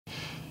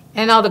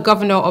And now the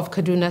governor of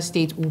Kaduna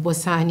State,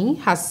 Sani,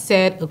 has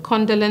said a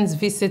condolence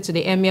visit to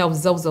the Emir of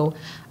Zazzau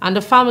and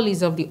the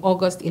families of the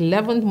August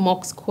 11th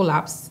mosque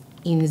collapse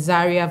in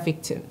Zaria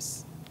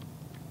victims.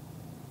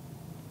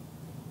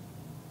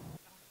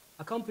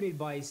 Accompanied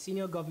by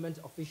senior government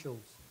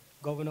officials,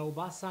 Governor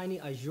Sani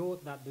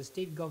assured that the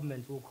state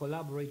government will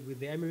collaborate with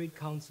the Emirate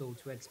Council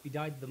to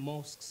expedite the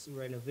mosque's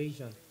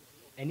renovation,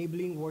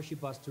 enabling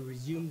worshippers to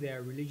resume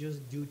their religious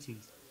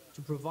duties,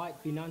 to provide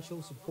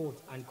financial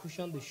support and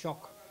cushion the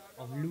shock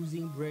of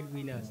losing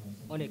breadwinners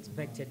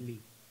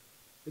unexpectedly.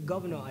 The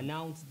governor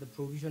announced the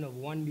provision of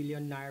 1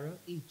 million naira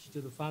each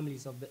to the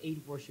families of the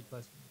 8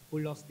 worshippers who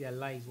lost their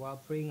lives while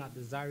praying at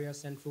the Zaria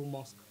Central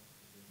Mosque.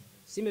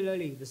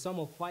 Similarly, the sum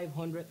of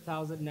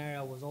 500,000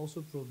 naira was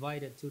also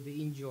provided to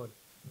the injured,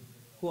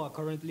 who are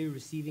currently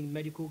receiving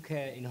medical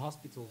care in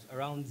hospitals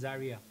around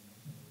Zaria.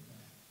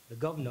 The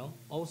governor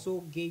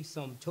also gave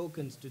some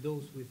tokens to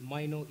those with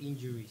minor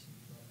injuries.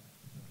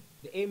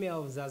 The Emir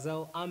of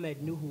Zazzau,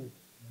 Ahmed Nuhu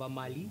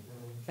Bamali,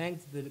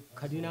 thanked the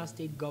Kaduna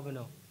State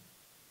governor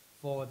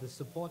for the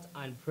support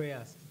and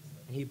prayers,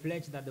 and he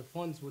pledged that the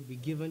funds would be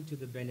given to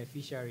the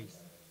beneficiaries.